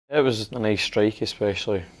It was a nice strike,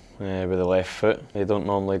 especially with the left foot. They don't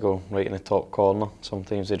normally go right in the top corner.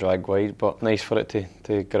 Sometimes they drag wide, but nice for it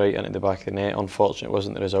to go right into the back of the net. Unfortunately, it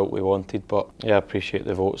wasn't the result we wanted, but yeah, I appreciate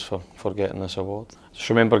the votes for getting this award. Just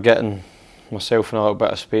remember getting myself in a little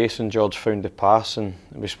bit of space, and George found the pass, and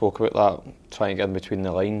we spoke about that, trying to get in between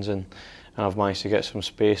the lines, and I've managed to get some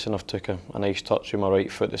space, and I've took a nice touch with my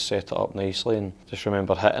right foot to set it up nicely, and just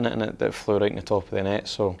remember hitting it, and it flew right in the top of the net.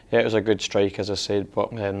 So yeah, it was a good strike, as I said,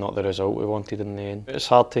 but not the result we wanted in the end. It's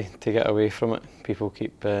hard to get away from it. People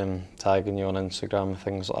keep tagging you on Instagram and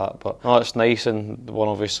things like that, but no, it's nice, and one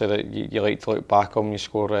obviously that you like to look back on when you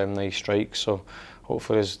score nice strikes, so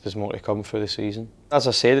hopefully there's more to come through the season. As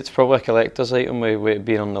I said, it's probably a collector's item with it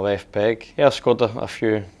being on the left peg. Yeah, I've scored a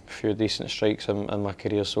few decent strikes in my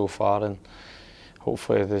career so far, and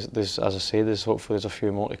hopefully there's as I say, hopefully there's a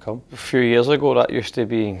few more to come. A few years ago that used to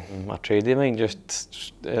be a trade of mine,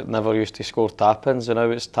 just it never used to score tap-ins, and now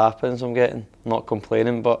it's tap-ins I'm getting. Not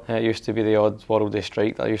complaining, but it used to be the odd worldly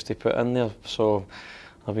strike that I used to put in there, so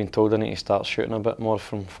I've been told I need to start shooting a bit more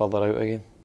from further out again.